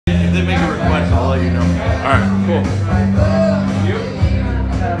they make a request, I'll let you know. Alright, cool. You?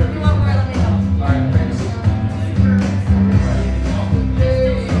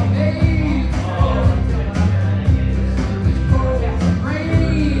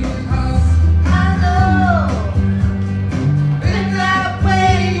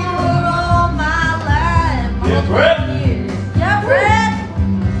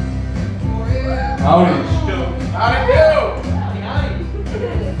 Howdy. Howdy do?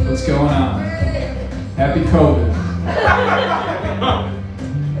 What's going on? Happy COVID.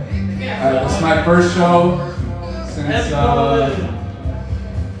 This is my first show since, I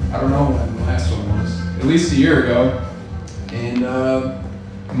don't know when the last one was. At least a year ago. And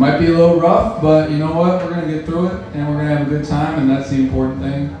it might be a little rough, but you know what? We're going to get through it, and we're going to have a good time, and that's the important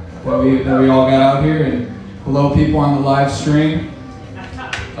thing that we all got out here. And hello, people on the live stream.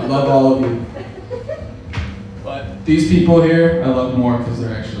 I love all of you. But these people here, I love more because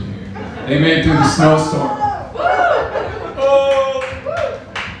they're actually here. They made it through the snowstorm.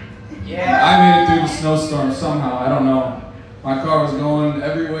 Yeah. I made it through the snowstorm somehow, I don't know. My car was going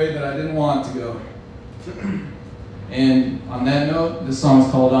every way that I didn't want it to go. And on that note, this song is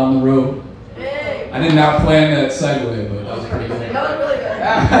called On the Road. I did not plan that segue, but that was pretty good. That was really good.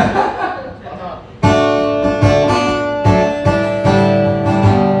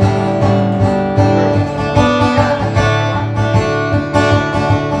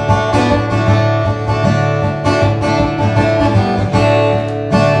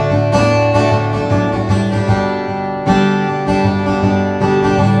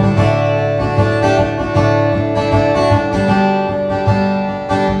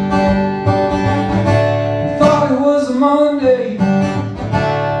 Monday,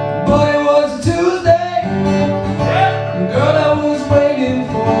 but it was a Tuesday. And girl, I was waiting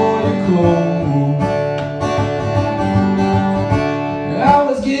for you cold. I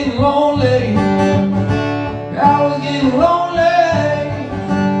was getting lonely. I was getting lonely,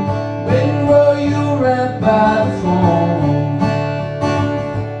 waiting for you right by the phone.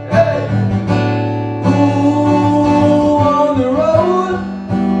 Hey, ooh, on the road.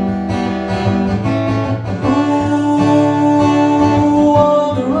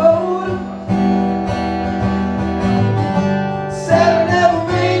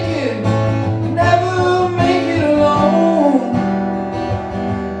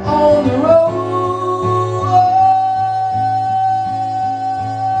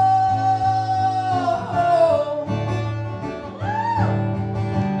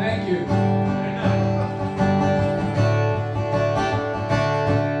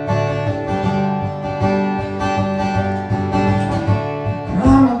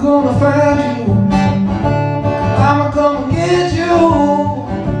 Gonna find you, I'ma come and get you,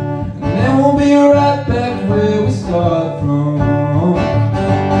 and then we'll be right back where we start from.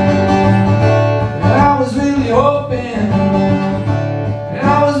 And I was really hoping,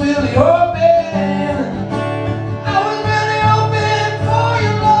 for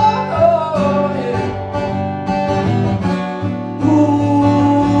your love, yeah.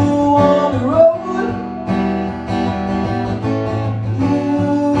 Ooh, on the road.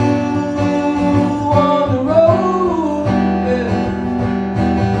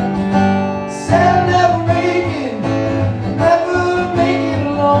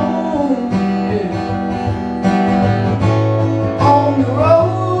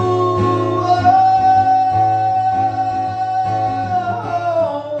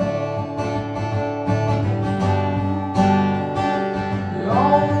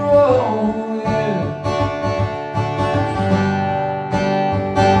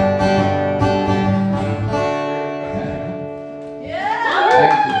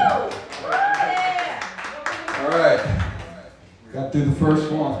 Got through the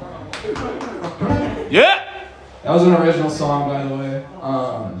first one. Yeah! That was an original song, by the way.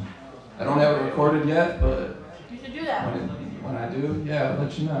 I don't have it recorded yet, but You should do that. when I do, yeah, I'll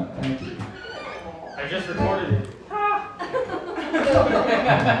let you know. Thank you. I just recorded it.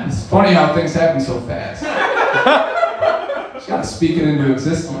 It's funny how things happen so fast. Just gotta speak it into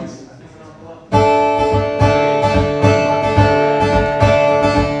existence.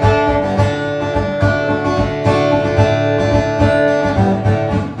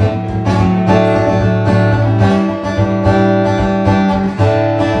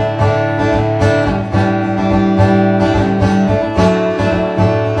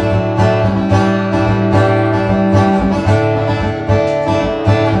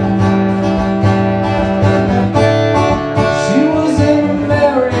 She was an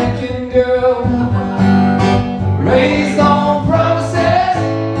American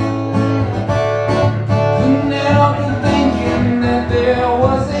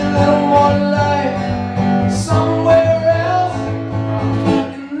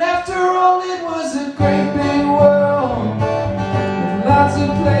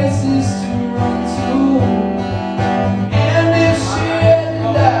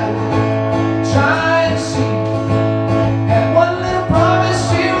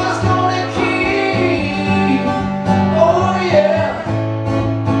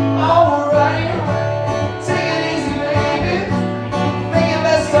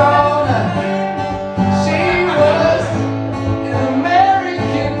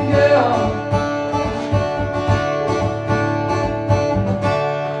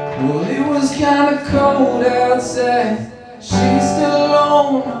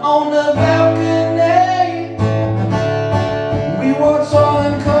on the balcony. We watched all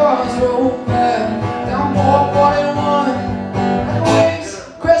them cars roll by down 441. And waves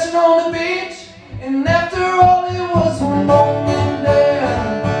crashing on the beach. And after all, it was one moment there.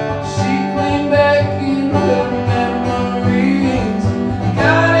 She came back in the memories.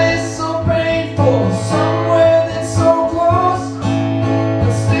 God, it's so painful. Somewhere that's so close,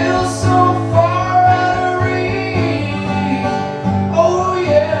 but still so far out of reach. Oh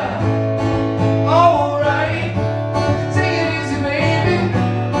yeah, alright. Take it easy, baby.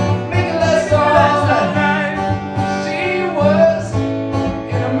 Make it last all night. She was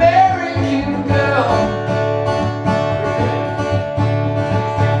an American girl.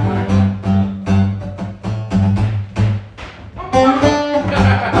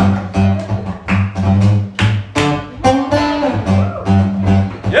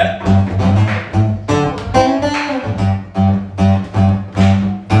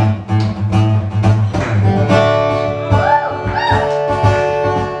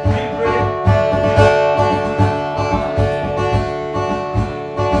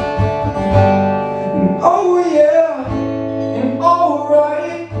 Oh yeah, and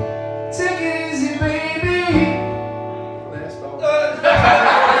alright. Take it easy, baby. Let's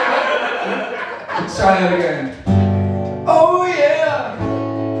try that again. Oh yeah,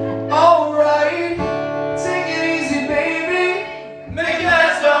 alright. Take it easy, baby. Make it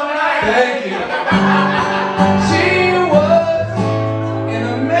last all night. Thank you. She was an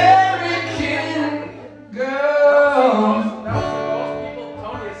American girl.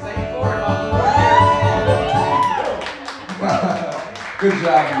 Good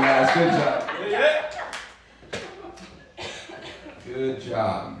job, you guys. Good job. Good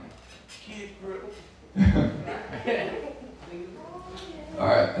job.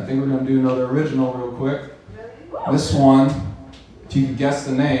 Alright, I think we're going to do another original real quick. This one, if you can guess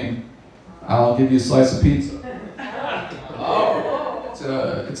the name, I'll give you a slice of pizza.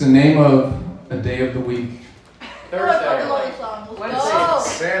 It's a name of a day of the week. Thursday. Wednesday.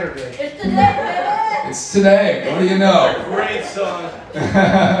 Saturday. It's today, baby! It's today. What do you know? Great song.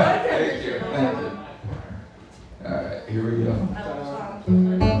 Thank you. Thank you. Alright, here we go.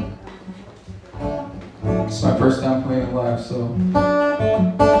 It's my first time playing it live, so.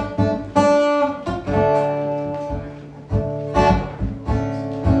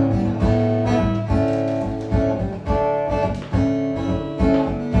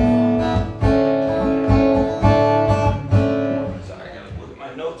 Sorry, I gotta look at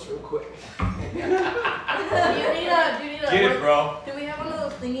my notes real quick. Do you need a Get it, bro. Do we have one of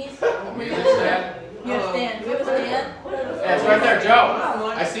those thingies? We have a stand. You have a stand. Do we have a stand? Yeah, it's right there,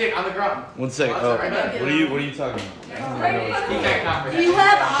 Joe. I see it on the ground. One second. Oh, Oh, it's right there. what are you talking about? He can't comprehend. Do you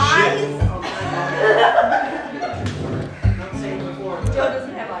have eyes? Joe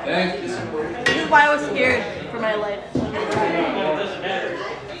doesn't have eyes. Thank you. This is why I was scared for my life.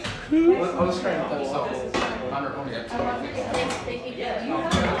 I'll just try to put this up. On our own episode. Thank you.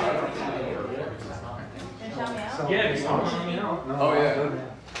 Can you shout me out? Oh, yeah.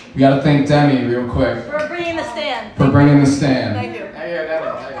 We gotta thank Demi real quick For bringing the stand. for bringing the stand. Thank you. Yeah,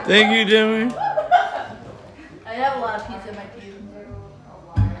 that is. Thank you, Jimmy. I have a lot of pizza in my teeth.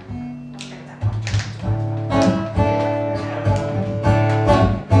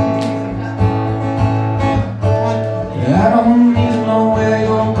 I don't need to know where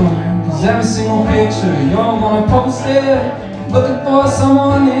you're going, 'cause every single picture you're gonna post it. Looking for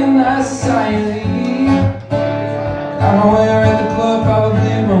someone in our society. I know we're at the club,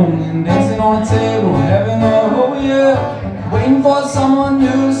 probably rolling, dancing on a table, having a oh yeah, waiting for someone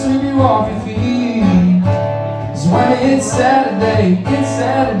new to sweep you off your feet. 'Cause when it's Saturday,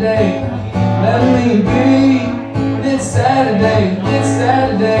 let me be. It's Saturday,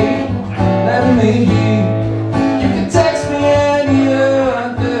 let me be. You can text me any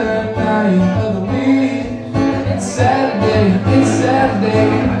other night of the week. It's Saturday,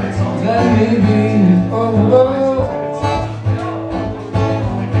 let me be. Oh, oh.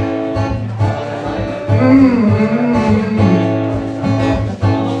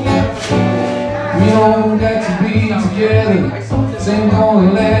 We don't got to be together. This ain't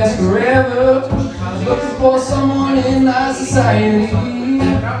gonna last forever. Looking for someone in our society. We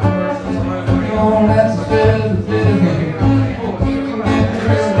don't have to feel the bitter.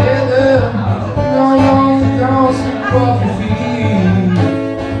 Together, don't sweep off your feet.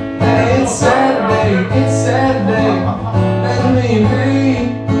 And it's Saturday, let me be.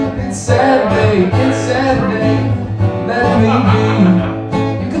 It's Saturday, let me be.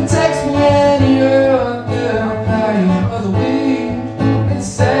 You can text me any other night of the week. It's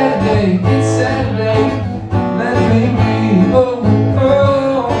Saturday, let me be. Oh,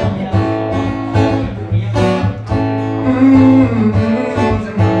 oh.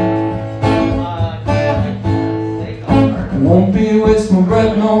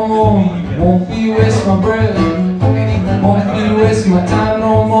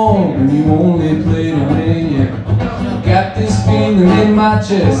 more when you only play to win, yeah. Got this feeling in my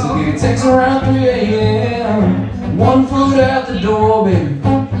chest, I get a text around 3 a.m. 1 foot out the door, baby.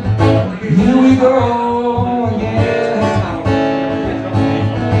 Here we go again.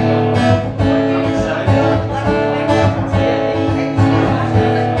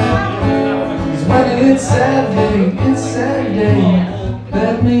 'Cause when it's Saturday,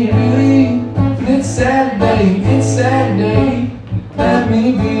 let me believe. It's Saturday, let me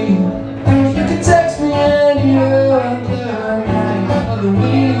be. You can text me any other night of the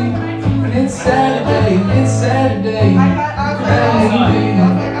week. It's Saturday, let me be.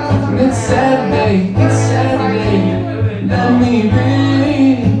 It's Saturday, let me be.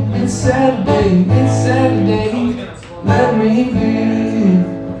 It's Saturday, let me be.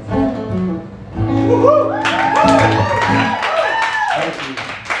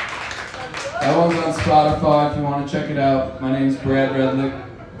 That one's on Spotify if you want to check it out. My name's Brad Redlick.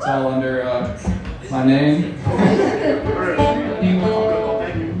 It's all under my name.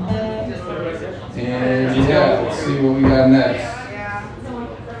 And yeah, let's see what we got next.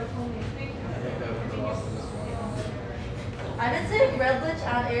 I did say Redlich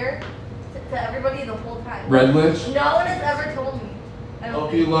on air to everybody the whole time. Redlich? No one has ever told me. I don't If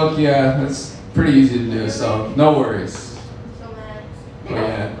think. you look, yeah, it's pretty easy to do, so no worries. I'm so mad. But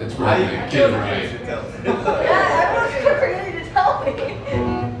yeah, it's Redlick. Get it right. Yeah, everyone's kept forgetting to tell me.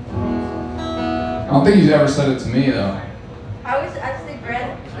 I don't think he's ever said it to me though. I say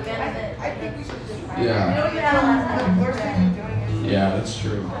Brad, the man of it. I think we should just try. We Yeah, don't even have a last name. We're doing it. yeah, that's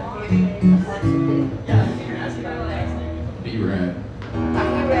true. Be rad.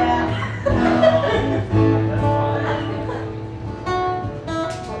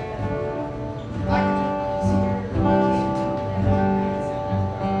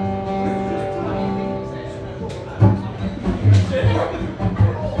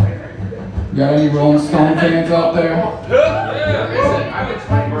 Got any Rolling Stone fans out there? Alright,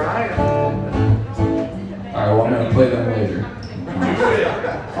 well, I'm gonna play them later.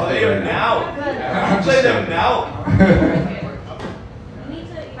 Oh, they are now. I'm Play just them saying. now.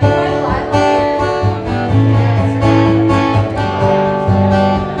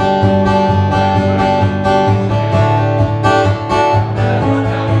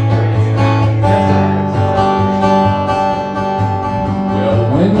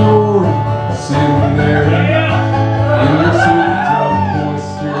 Well, when you're sitting there in your souped-up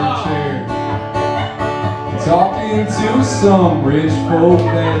oyster chair, talking to some rich folk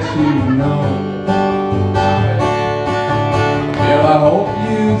that you know, well, I hope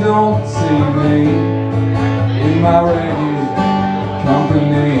you don't see me in my ragged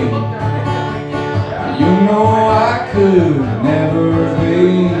company. You know I could never be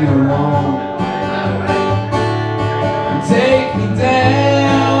alone. Take me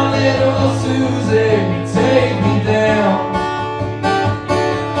down, little Susie, take me down.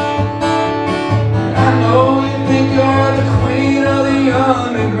 I know you think you're the queen of the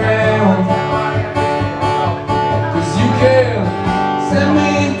underground, 'cause you can send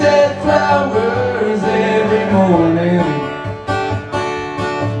me dead flowers every morning.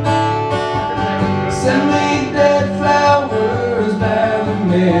 Send me dead flowers by the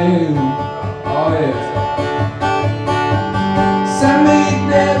mail. Oh yeah. Send me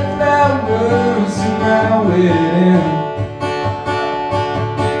dead flowers to my wedding.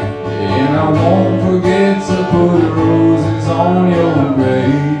 And I won't forget to put roses on your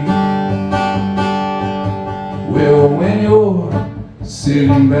grave. Well, when you're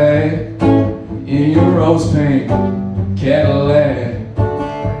sitting back in your rose pink Cadillac,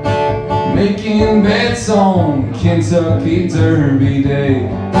 making bets on Kentucky Derby Day,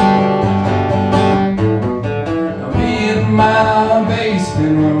 I'll be in my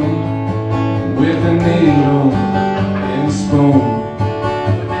basement room with a needle and a spoon,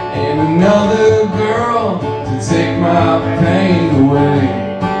 and another girl to take my pain away.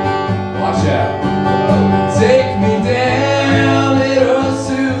 Watch out. Take me down, little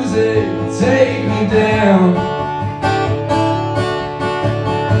Susie, take me down.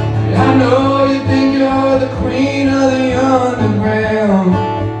 I know you think you're the queen of the underground.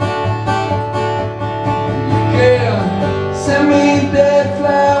 Yeah, send me dead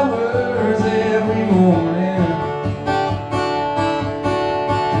flowers every morning.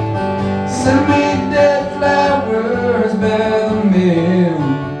 Send me dead flowers by the mail.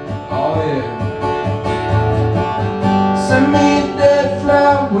 Oh yeah. Send me dead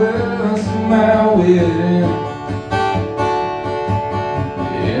flowers to my wedding.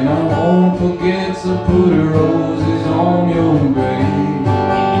 And I won't forget to put roses on your grave.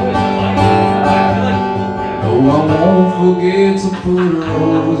 No, I won't forget to put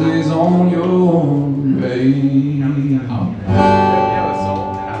roses on your grave.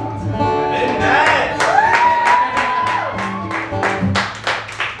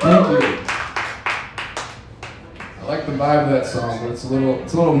 Thank you. I like the vibe of that song, but it's a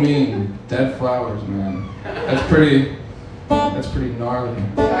little mean. Dead flowers, man. That's pretty gnarly.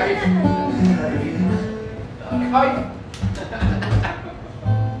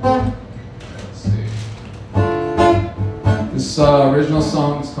 Let's see. This original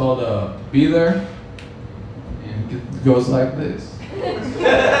song is called "Be There," and it goes like this.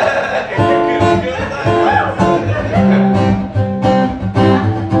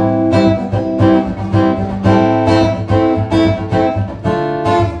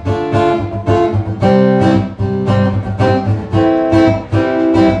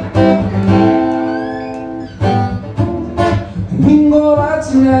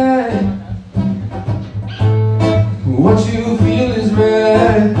 Tonight, what you feel is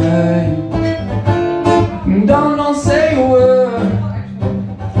right. Don't say a word.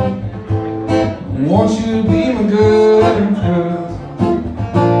 I want you to be my girl.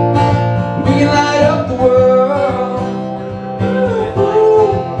 We can light up the world.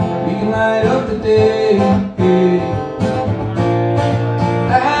 We can light up the day.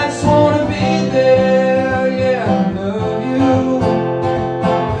 I just wanna be there. Yeah, I love you.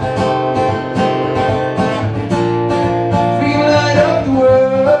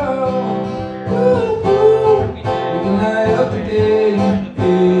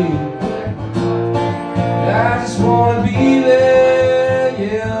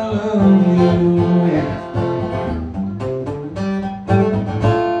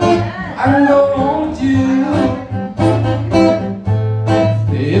 I can go home with you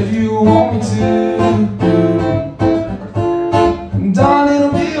if you want me to. Darling,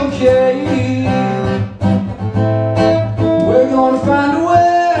 it'll be okay. We're gonna find a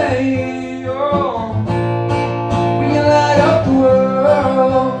way. Oh, we can light up the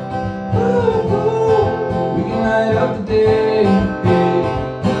world. We can light up the day.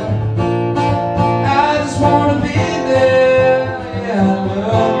 I just wanna be there. Yeah, I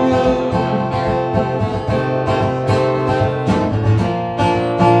love you.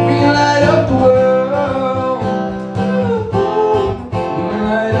 We can light up the world.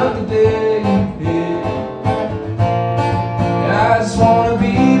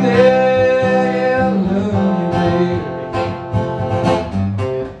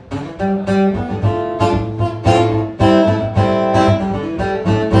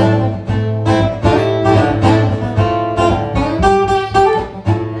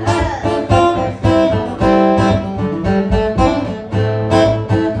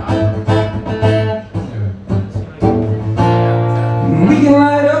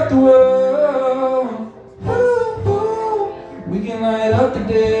 We can light up the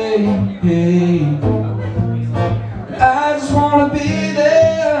day. I just wanna be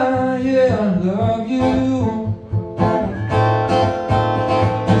there. Yeah, I love you.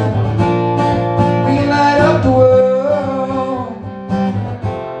 We can light up the world.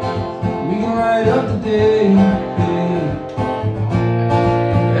 We can light up the day.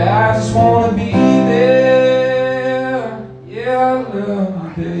 I just wanna be there. Yeah, I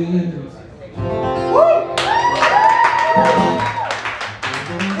love you, baby.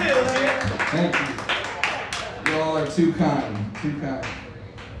 Thank you. You all are too kind. Too kind.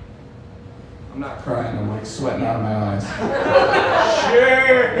 I'm not crying. I'm like sweating out of my eyes.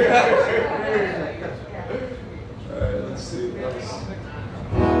 Sure. All right, let's see what else.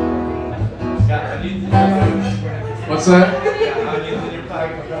 What's that?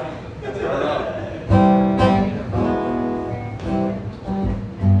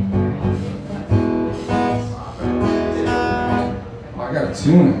 I got a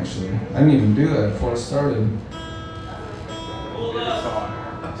tune actually. I didn't even do that before I started.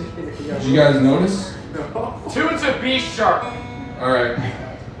 Did you guys notice? Tune's a B sharp. Alright.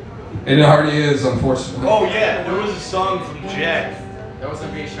 It already is, unfortunately. Oh yeah, there was a song from Jack. That was a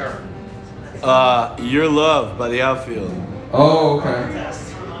B sharp. Your Love by the Outfield. Oh, okay.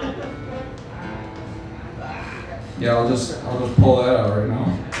 Yeah, I'll just pull that out right now.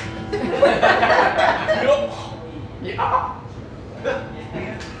 Yeah.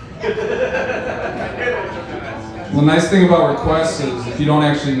 The nice thing about requests is if you don't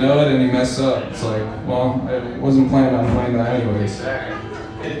actually know it and you mess up, it's like, well, I wasn't planning on playing that anyways.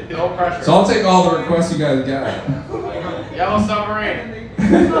 No pressure. So I'll take all the requests you guys got. Yellow Submarine.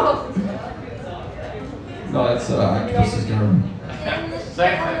 No, that's Octopus's Garden.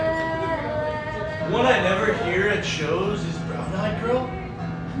 Same thing. One I never hear at shows is Brown Eyed Girl.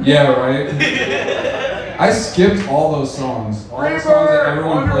 Yeah, right? I skipped all those songs. All the songs that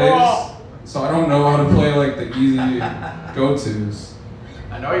everyone plays. So I don't know how to play like the easy go-tos.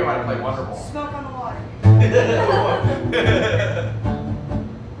 I know you want to play Wonderful. Smoke on the water.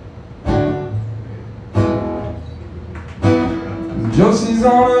 Josie's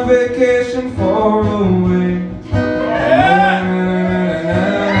on a vacation far away.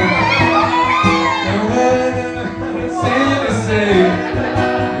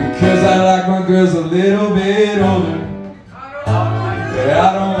 Because I like my girls a little bit older. But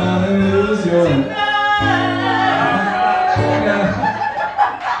I don't want to lose your.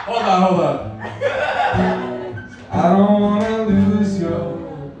 Hold on. I don't want to lose your.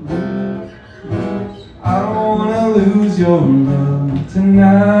 I don't want to lose your love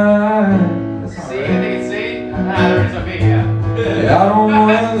tonight. See, you think it's C? There is a B, yeah. Yeah, I don't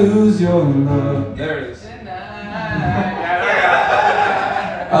want to lose your love. There it is.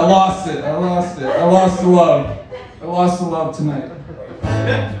 I lost it. I lost the love. I lost the love tonight.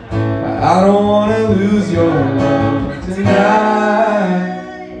 I don't want to lose your love tonight.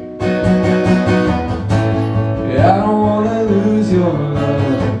 Yeah, I don't want to lose your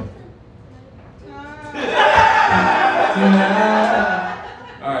love tonight.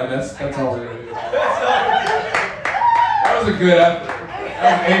 Alright, that's all we're going to do. That was a good effort.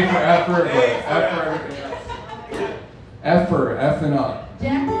 That was A for effort, but F for everything else. F for effing up.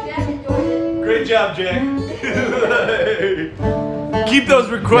 Jack enjoyed it. Great job, Jack. Keep those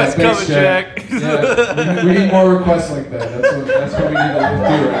requests Yeah, thanks, coming, Jack. Yeah, we need more requests like that. That's what we need to do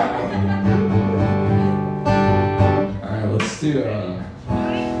right now. Alright, let's do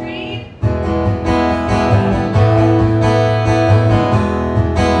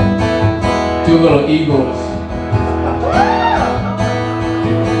do a little Eagles.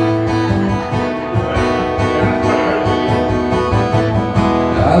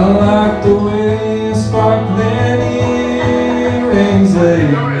 I like the way sparkling earrings lay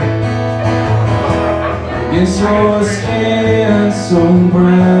against your skin so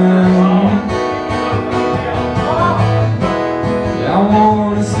brown. Yeah, I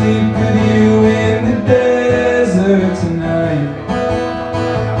wanna sleep with you in the desert tonight,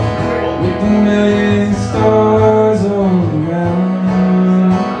 with a million stars all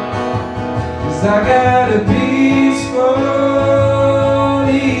around. 'Cause I got a peaceful,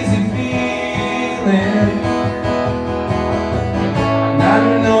 easy feeling, and I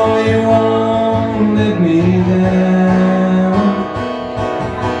know you won't let me down,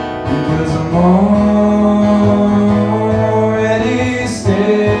 because I'm already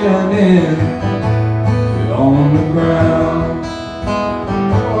standing on the ground.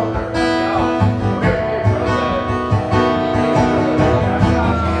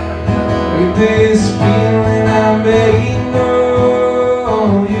 With this feeling I'm begging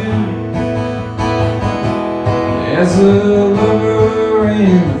on you, as a lover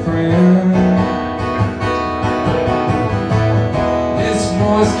and a friend. This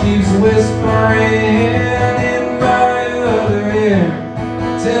voice keeps whispering in my other ear,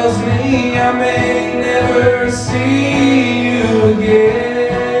 tells me I may never see you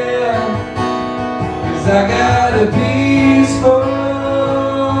again. 'Cause I got a peaceful,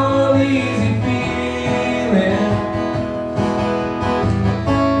 easy feeling,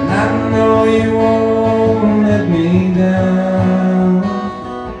 and I know you won't let me down,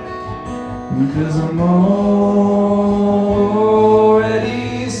 because I'm already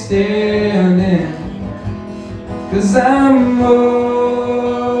standing, 'cause I'm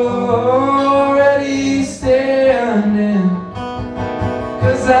already standing,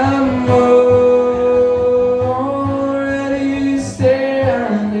 'cause I'm already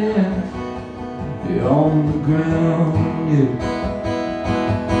standing on the ground, yeah.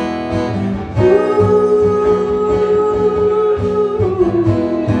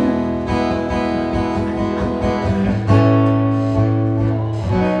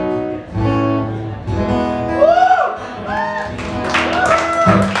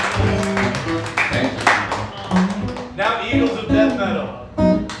 Now Eagles of Death Metal.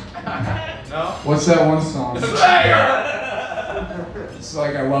 No? What's that one song? It's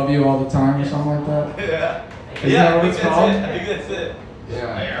like I love you all the time or something like that. Yeah. Isn't that what it's called? I think that's it.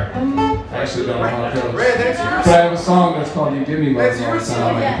 Yeah. I actually don't know how it goes. Ray, that's yours. But I have a song that's called You Give Me Love All the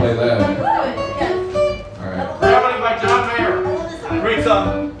Time. I can play that. Let's do it. Yes. Alright. Gravity by John Mayer. I love this song. Great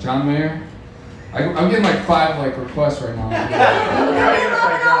song. John Mayer? I'm getting like 5 requests right now.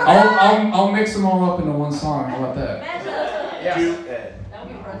 I'll mix them all up into one song. How about that? Yes. That would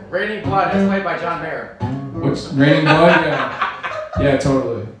be fun. Raining Blood is played by John Mayer. Which Raining Blood? Yeah,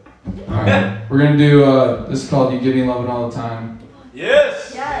 totally. Alright. We're gonna do this is called You Give Me Love All the Time.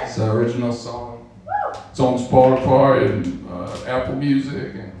 Yes. Yes. It's an original song. Woo! It's on Spotify and Apple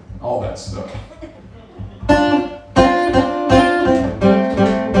Music and all that stuff.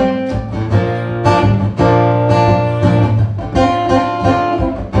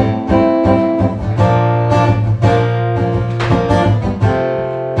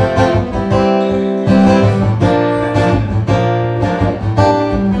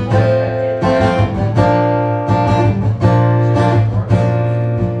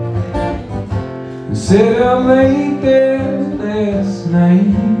 Sit up late there last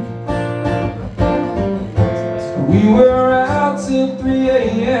night. We were out till 3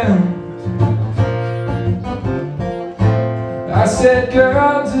 a.m. I said,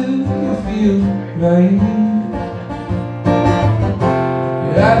 girl, do you feel right?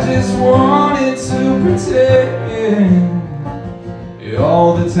 I just wanted to pretend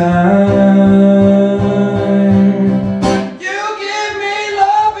all the time.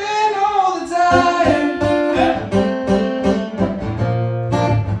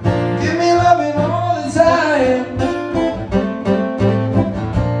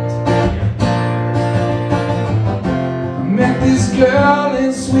 This girl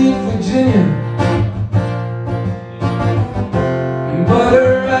in sweet Virginia, but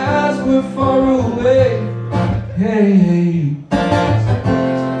her eyes were far away. Hey, hey.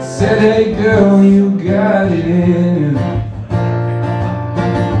 Said, hey girl, you got it in you.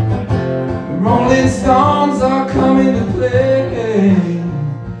 The Rolling Stones are coming to play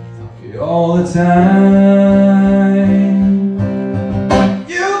all the time.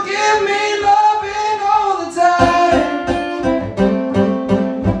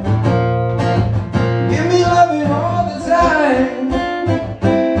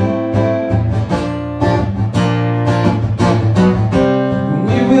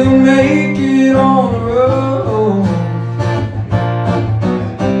 Make it on the road.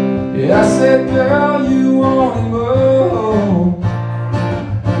 Yeah, I said, girl, you want to go.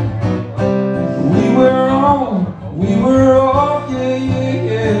 We were on, we were off, yeah, yeah,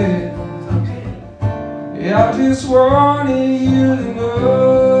 yeah. Yeah, I just wanted you to know.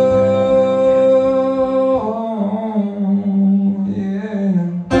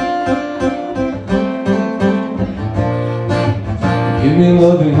 Give me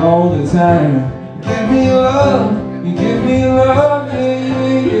loving all the time. Give me love, you give me love, yeah,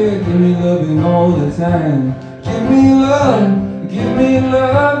 yeah, yeah. Give me loving all the time. Give me love, give me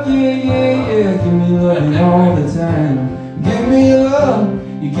love, yeah, yeah, yeah. Give me loving all the time. Give me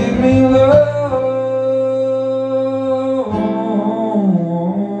love, you give me love all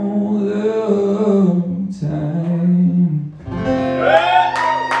the time.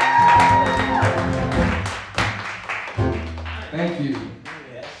 Thank you.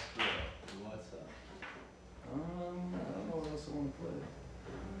 I don't know what else I want to play.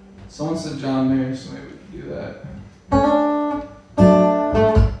 Someone said John Mayer, so maybe we can do that.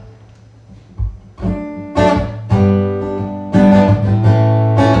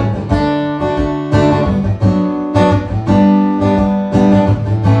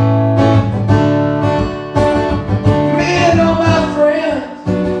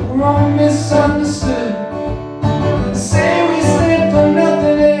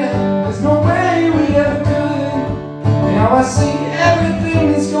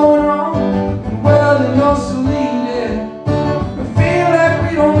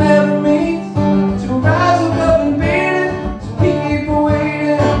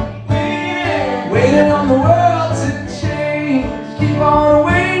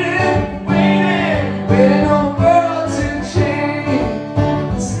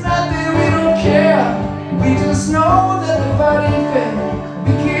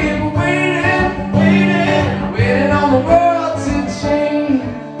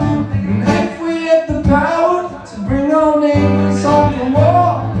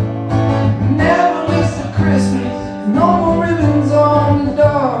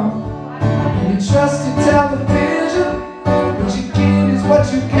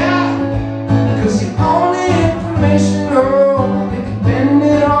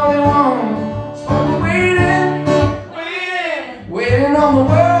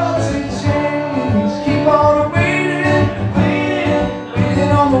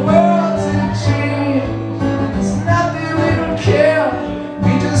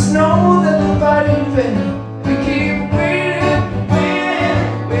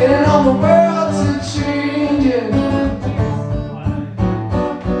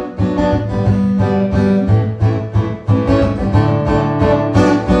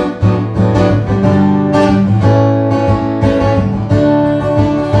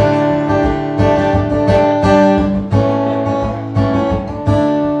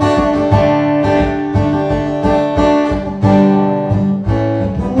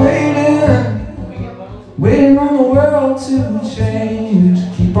 to change.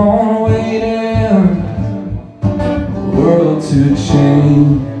 Keep on waiting for the world to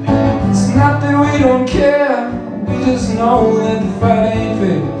change. It's not that we don't care, we just know that the fight ain't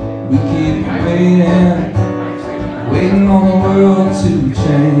fair. We keep waiting, waiting on the world to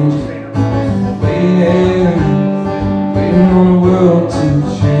change. Waiting, waiting on the world to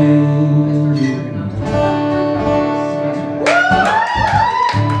change.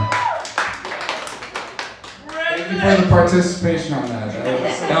 Thank you for the participation on that.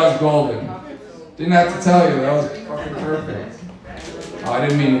 That was golden. Didn't have to tell you, that was fucking perfect. Oh, I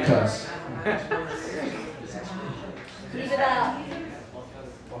didn't mean to cuss. Keep it up.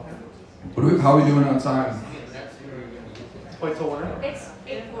 How are we doing on time? Wait till when? It's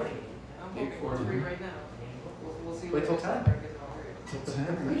 8:40. 8:40. Wait till 10. You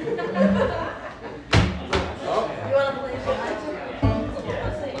want to play till 9?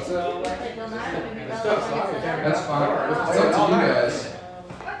 What's that? Play till 9? Maybe that's That's fine. It's up to you guys.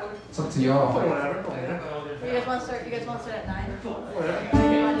 It's up to y'all. You guys want to start? You guys want to start at 9?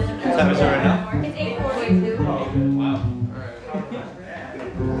 What time is it right now? It's 8:42. Wow.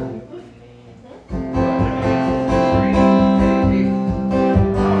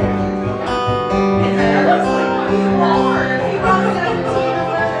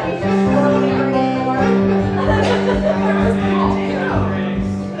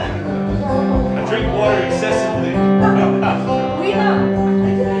 I drink water excessively. We know.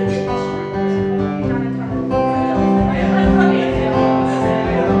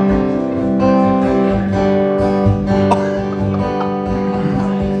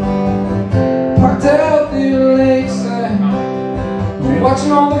 Parked out the lakeside,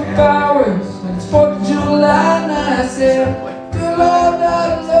 watching all the fireworks like it's 4th of July. And I said, good Lord,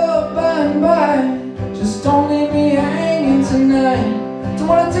 out of love by and by, just don't leave me hanging tonight. Don't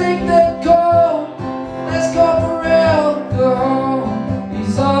wanna take that call, let's go for alcohol.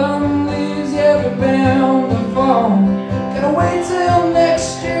 These autumn leaves, yeah, they're bound to fall. Gotta wait till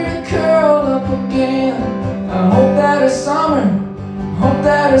next year to curl up again. I hope that it's summer, hope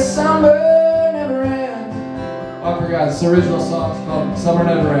that it's summer never ends. Oh, I forgot, it's the original song, it's called Summer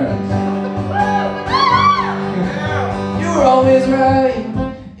Never Ends. You were always right,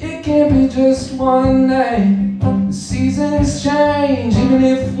 it can't be just one night. The seasons change, even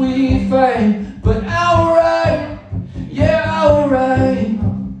if we fight. But alright, yeah, alright.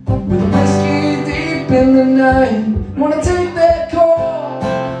 With whiskey deep in the night, wanna take that call,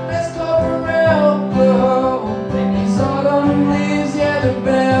 let's go for alcohol. These autumn leaves, yeah, they're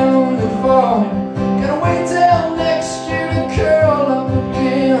bound to fall. Gotta wait till next year to curl up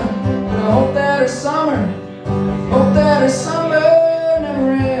again. But I hope that our summer, hope that our summer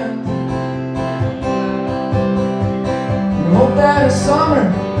never ends. Hope that our summer,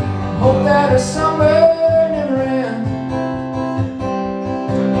 hope that our summer never ends.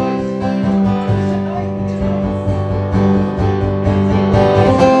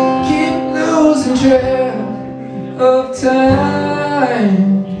 Keep losing track of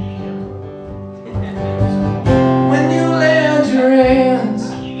time when you land your hands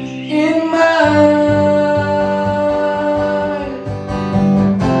in mine.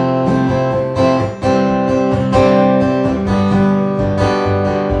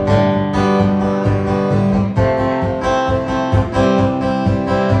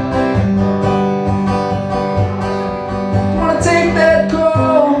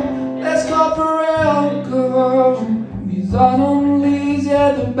 Autumn leaves,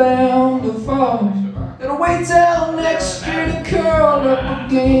 yeah, they're bound to fall. Gotta wait till next year to curl up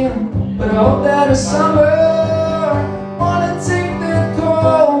again. But I hope that our summer, wanna take that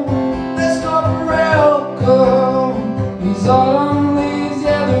call, let's go for alcohol. These autumn leaves,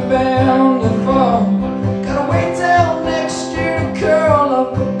 yeah, they're bound to fall. Gotta wait till next year to curl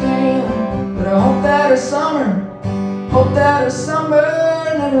up again. But I hope that our summer, hope that our summer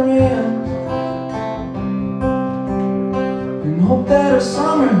never ends. Hope that our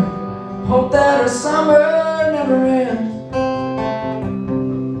summer, hope that our summer never ends.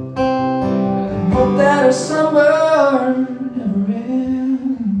 Hope that our summer never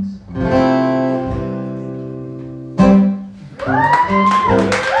ends.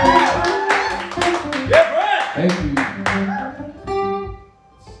 Yeah, Brett! Thank you.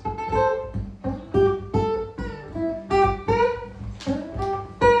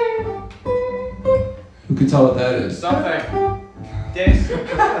 Who can tell what that is? Something. This. I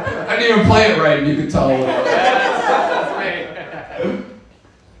didn't even play it right, and you could tell what it was. That's me.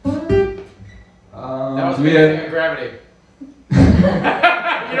 That was we me had, Gravity.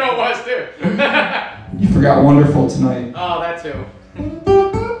 You know it was too. you forgot Wonderful Tonight. Oh, that too.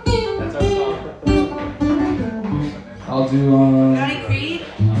 That's our song. I'll do Johnny Creed?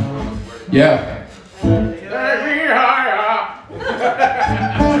 yeah.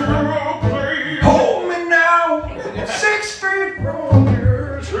 Hold me now, 6 feet from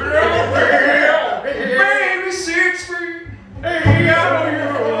here. Baby, 6 feet. Is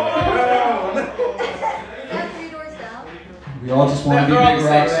that 3 doors down? We all just want to be big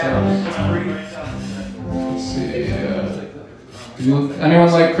rock stars. Let's see.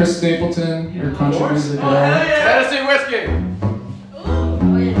 Anyone like Chris Stapleton or country music at all? Tennessee whiskey.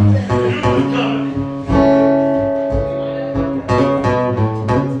 Oh, yeah.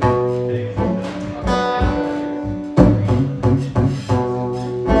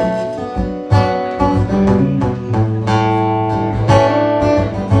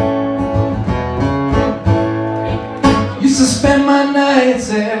 Used to spend my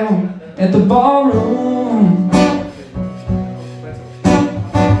nights out at the ballroom.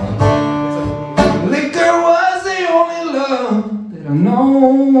 Liquor was the only love that I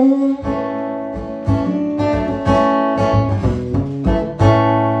know.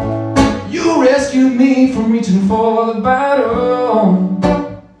 You rescued me from reaching for the bottle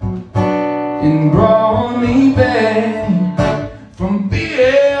and brought me back from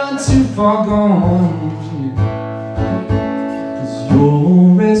being too far gone.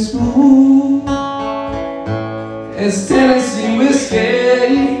 You're as smooth as Tennessee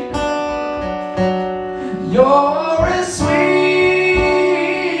whiskey. You're as sweet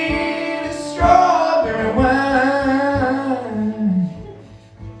as strawberry wine.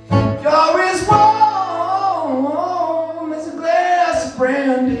 You're as warm as a glass of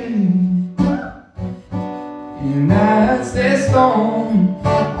brandy. And I'd stay stoned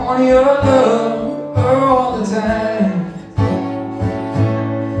on your love all the time.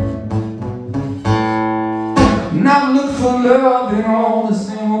 And I've looked for love in all the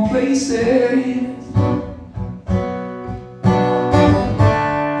same old places,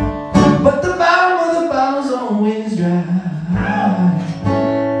 but the bottom of the bottle's always dry.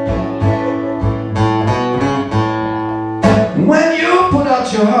 When you put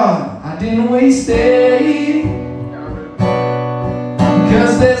out your heart, I didn't waste it,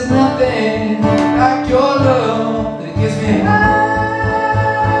 'cause there's nothing like your love that gets me high.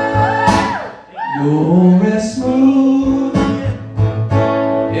 You're as smooth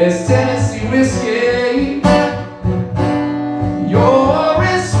as Tennessee whiskey. You're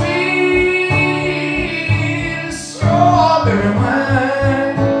as sweet as strawberry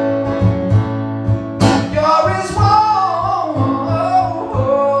wine. You're as warm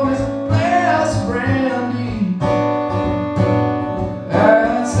as a glass of brandy.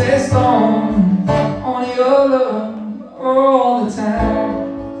 I'd stay stoned on your love all the time.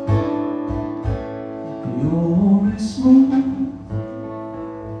 You're as smooth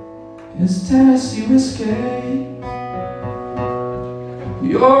as Tennessee whiskey.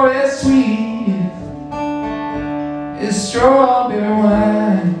 You're as sweet as strawberry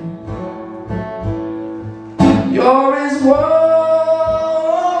wine. You're as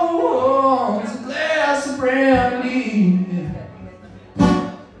warm as a glass of brandy.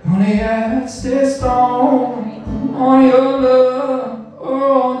 Honey, I'd stay stoned on your love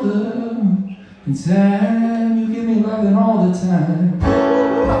all the time. You give me loving all the time.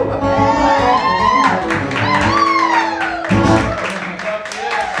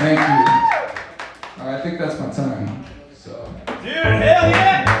 Thank you. All right, I think that's my time. So, Dude, hell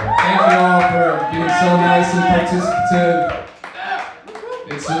yeah! thank you all for being so nice and participative.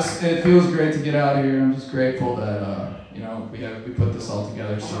 It feels great to get out here. I'm just grateful that we put this all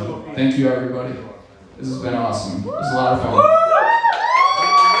together. So, thank you everybody. This has been awesome. It was a lot of fun.